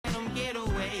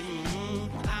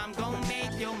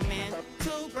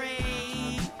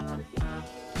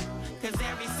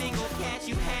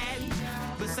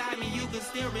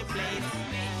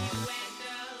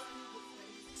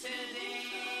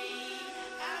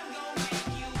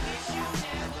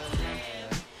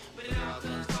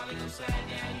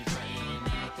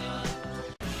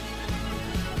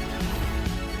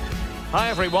Hi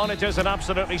everyone, it is an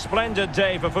absolutely splendid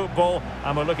day for football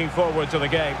and we're looking forward to the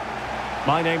game.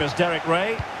 My name is Derek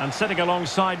Ray and sitting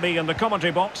alongside me in the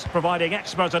commentary box providing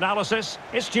expert analysis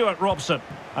is Stuart Robson.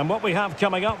 And what we have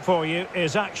coming up for you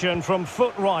is action from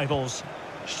foot rivals.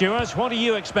 Stuart, what are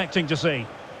you expecting to see?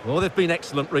 Well, they've been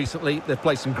excellent recently. They've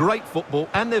played some great football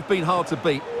and they've been hard to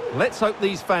beat. Let's hope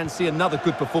these fans see another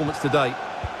good performance today.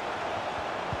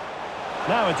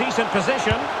 Now a decent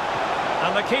position.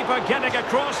 And the keeper getting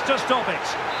across to stop it.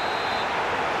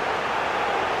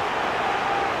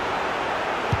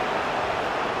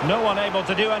 No one able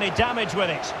to do any damage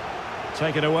with it.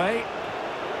 Take it away.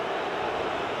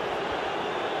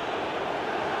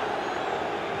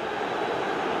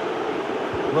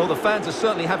 Well, the fans are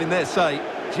certainly having their say.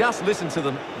 Just listen to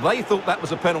them. They thought that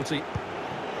was a penalty.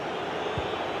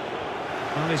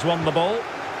 Well, he's won the ball.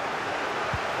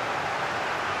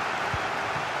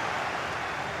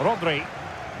 Rodri.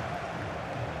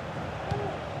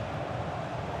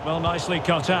 Well, nicely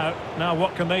cut out. Now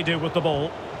what can they do with the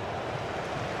ball?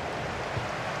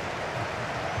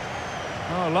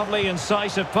 Oh, lovely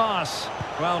incisive pass.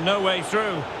 Well, no way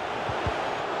through.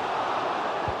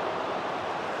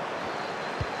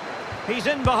 He's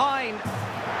in behind.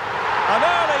 An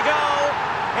early goal.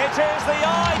 It is the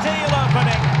ideal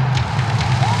opening.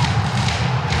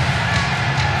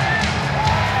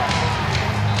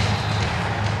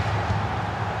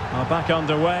 Back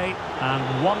underway,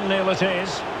 and 1-0 it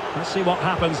is. Let's see what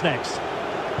happens next.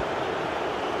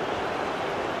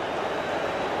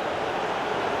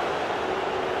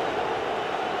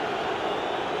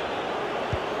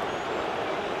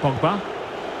 Pogba.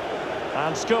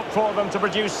 And scope for them to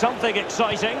produce something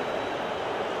exciting.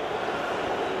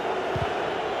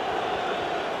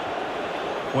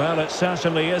 Well, it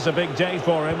certainly is a big day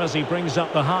for him as he brings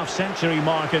up the half-century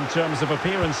mark in terms of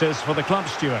appearances for the club,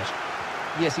 Stuart.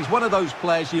 Yes, he's one of those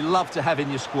players you love to have in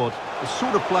your squad. The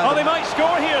sort of player... Oh, they might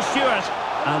score here, Stuart.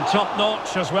 And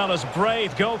top-notch as well as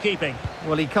brave goalkeeping.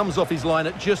 Well, he comes off his line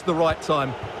at just the right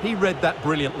time. He read that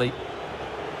brilliantly.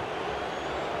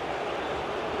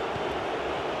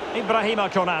 Ibrahima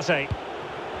Konate.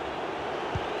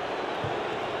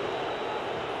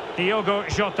 Diogo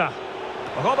Jota.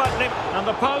 Robert Lim, and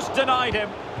the post denied him.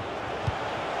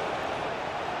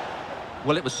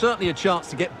 Well, it was certainly a chance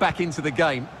to get back into the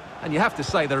game. And you have to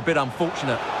say they're a bit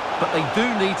unfortunate. But they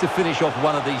do need to finish off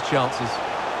one of these chances.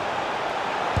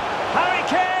 Harry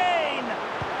Kane!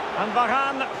 And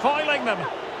Varane foiling them.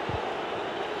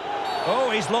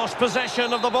 Oh, he's lost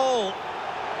possession of the ball.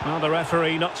 Well, the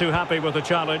referee not too happy with the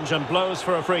challenge and blows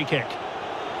for a free kick.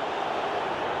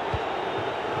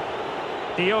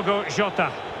 Diogo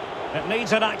Jota. It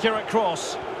needs an accurate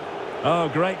cross. Oh,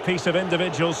 great piece of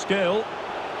individual skill.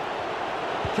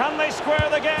 Can they square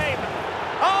the game?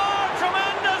 Oh,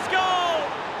 tremendous goal!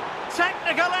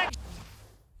 Technical excellence.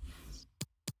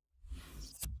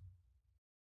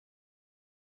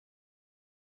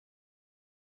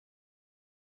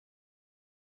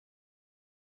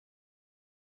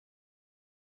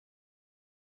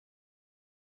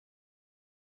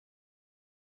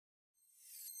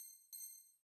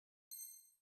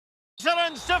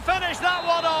 To finish that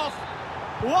one off.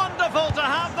 Wonderful to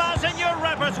have that in your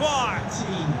repertoire.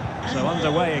 So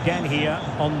underway again here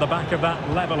on the back of that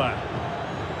leveller.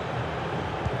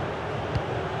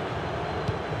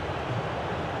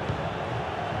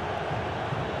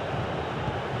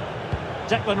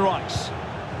 Declan Rice.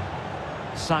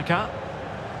 Saka.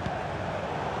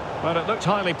 Well, it looked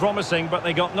highly promising, but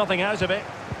they got nothing out of it.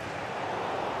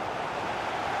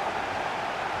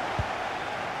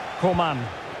 Coman.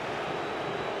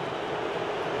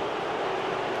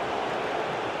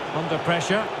 Under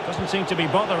pressure, doesn't seem to be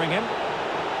bothering him.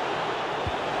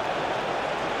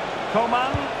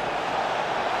 Coman.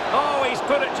 Oh, he's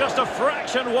put it just a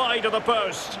fraction wide of the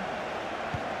post.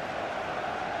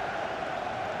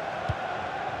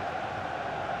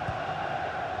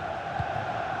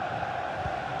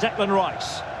 Declan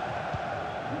Rice.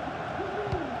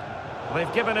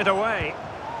 They've given it away.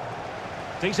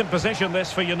 Decent position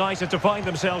this for United to find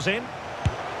themselves in.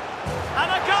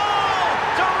 And a goal!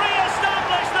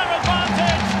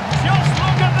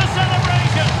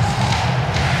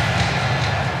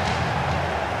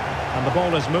 And the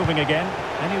ball is moving again.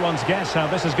 Anyone's guess how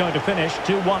this is going to finish.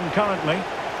 2-1 currently.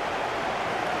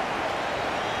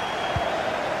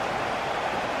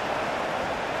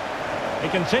 He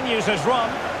continues his run.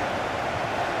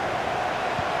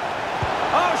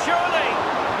 Oh, surely!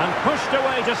 And pushed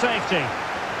away to safety.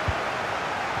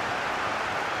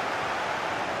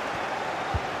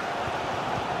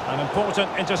 An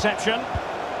important interception.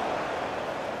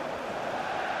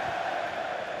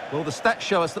 Well, the stats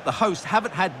show us that the hosts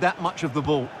haven't had that much of the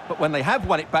ball, but when they have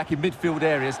won it back in midfield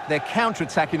areas, their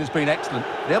counter-attacking has been excellent.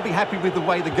 They'll be happy with the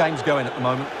way the game's going at the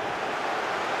moment.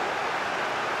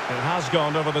 It has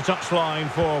gone over the touchline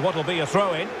for what will be a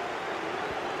throw-in.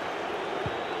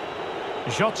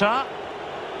 Jota.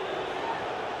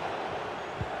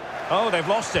 Oh, they've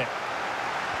lost it.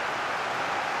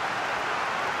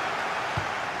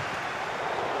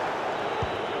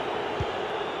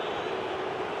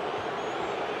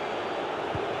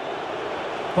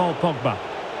 Paul Pogba.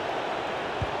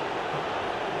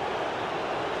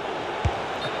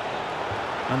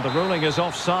 And the ruling is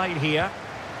offside here.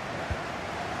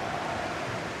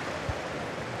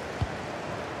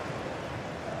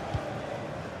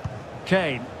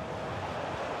 Kane.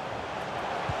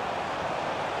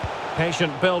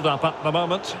 Patient build-up at the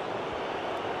moment.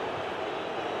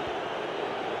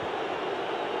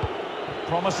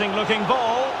 Promising looking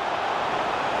ball.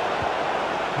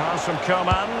 Pass from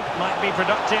Coman might be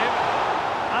productive.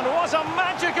 And what a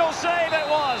magical save it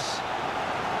was!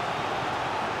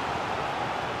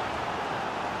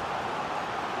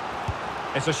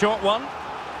 It's a short one.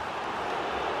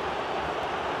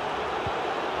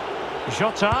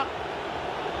 Jota.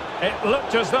 It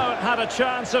looked as though it had a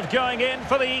chance of going in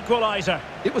for the equaliser.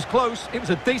 It was close, it was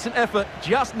a decent effort,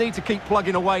 just need to keep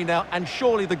plugging away now, and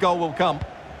surely the goal will come.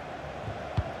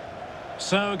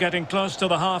 So, getting close to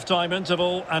the half-time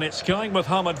interval, and it's going with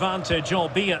home advantage,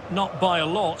 albeit not by a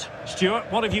lot. Stuart,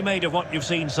 what have you made of what you've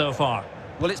seen so far?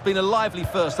 Well, it's been a lively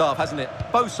first half, hasn't it?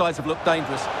 Both sides have looked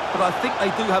dangerous, but I think they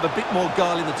do have a bit more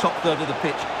guile in the top third of the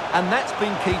pitch, and that's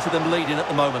been key to them leading at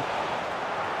the moment.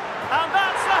 And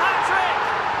that's the hat-trick!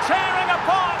 Tearing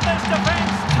apart this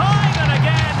defence time and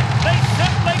again. They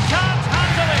simply can't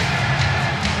handle it.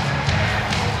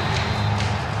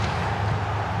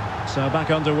 So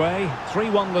back underway,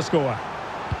 3-1 the score.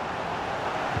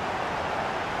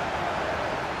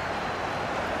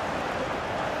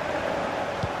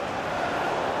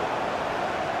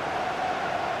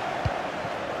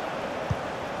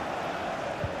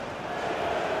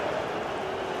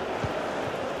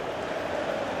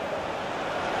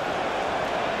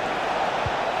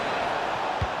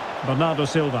 Bernardo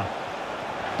Silva.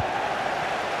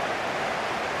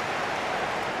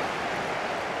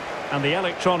 And the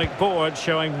electronic board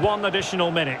showing 1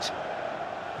 additional minute.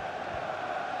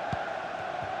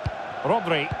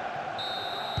 Rodri.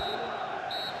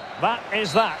 That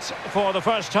is that for the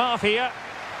first half here.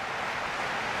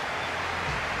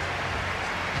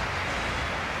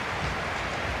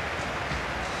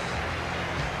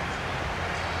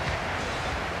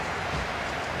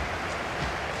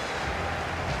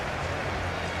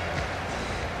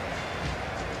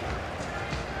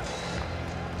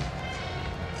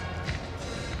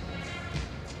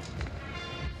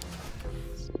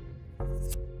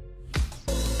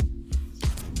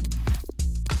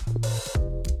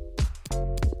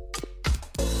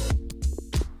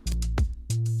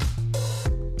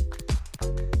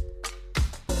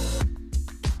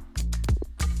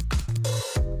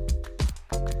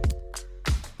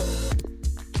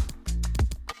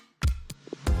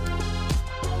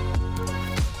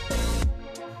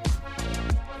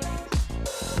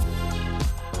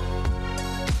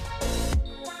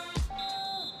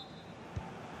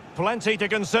 Plenty to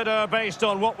consider based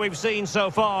on what we've seen so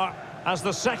far as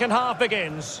the second half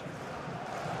begins.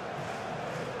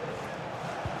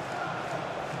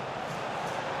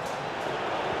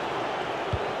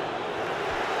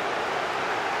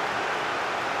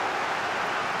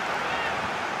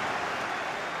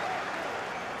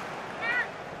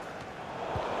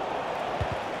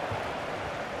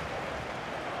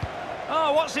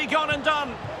 Oh, what's he gone and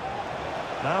done?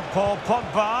 Now Paul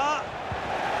Pogba.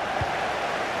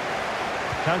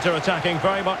 Counter-attacking,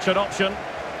 very much an option.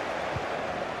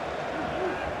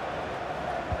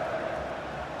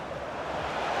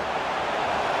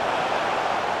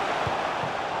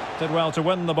 Did well to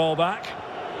win the ball back.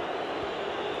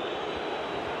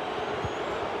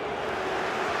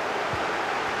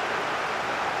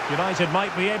 United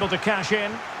might be able to cash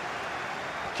in.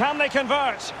 Can they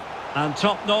convert? And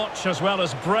top-notch as well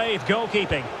as brave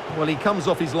goalkeeping. Well, he comes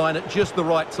off his line at just the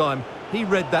right time. He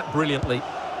read that brilliantly.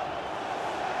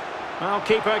 Well,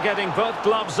 keeper getting both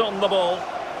gloves on the ball.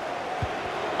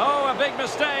 Oh, a big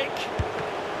mistake.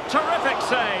 Terrific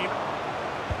save.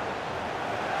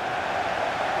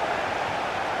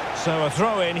 So a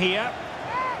throw in here.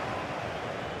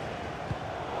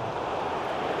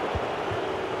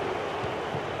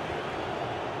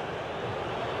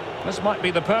 This might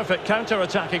be the perfect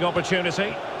counter-attacking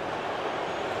opportunity.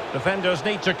 Defenders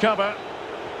need to cover.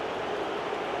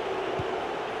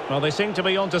 Well, they seem to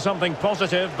be onto something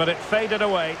positive, but it faded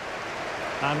away.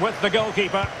 And with the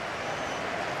goalkeeper.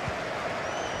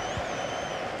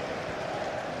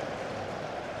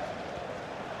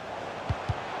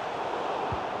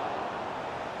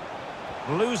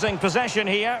 Losing possession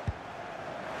here.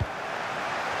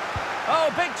 Oh,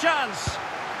 big chance.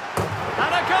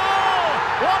 And a goal!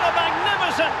 What a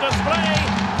magnificent display!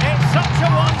 It's such a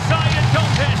one-sided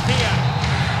contest here.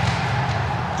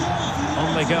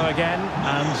 On they go again,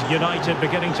 and United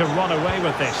beginning to run away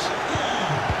with this.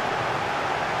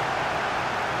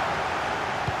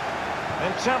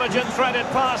 Intelligent threaded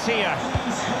pass here.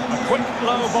 A quick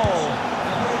low ball.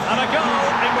 And a goal.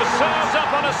 It was served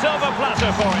up on a silver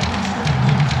platter for him.